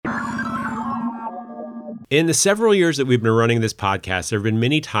In the several years that we've been running this podcast, there have been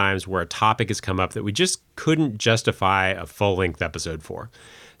many times where a topic has come up that we just couldn't justify a full-length episode for.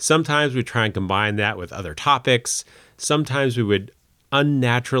 Sometimes we try and combine that with other topics. Sometimes we would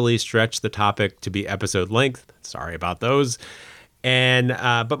unnaturally stretch the topic to be episode length. Sorry about those.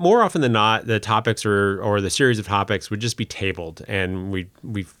 But more often than not, the topics or the series of topics would just be tabled, and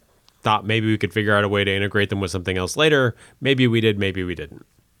we thought maybe we could figure out a way to integrate them with something else later. Maybe we did, maybe we didn't.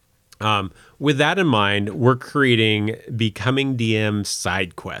 With that in mind, we're creating BecomingDM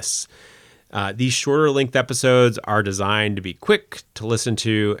Sidequests. These shorter length episodes are designed to be quick to listen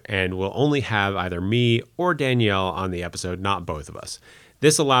to, and will only have either me or Danielle on the episode, not both of us.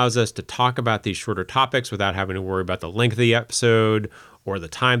 This allows us to talk about these shorter topics without having to worry about the length of the episode or the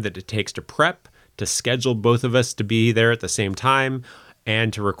time that it takes to prep, to schedule both of us to be there at the same time,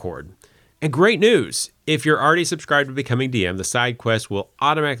 and to record. And great news! If you're already subscribed to Becoming DM, the Sidequest will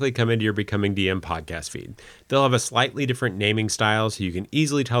automatically come into your Becoming DM podcast feed. They'll have a slightly different naming style, so you can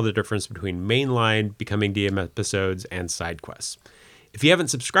easily tell the difference between mainline Becoming DM episodes and Sidequests. If you haven't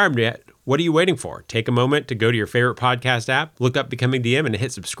subscribed yet, what are you waiting for? Take a moment to go to your favorite podcast app, look up Becoming DM, and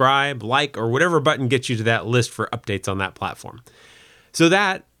hit subscribe, like, or whatever button gets you to that list for updates on that platform. So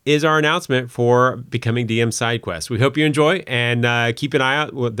that is our announcement for Becoming DM Sidequest. We hope you enjoy, and keep an eye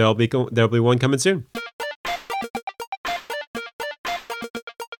out. There'll be one coming soon.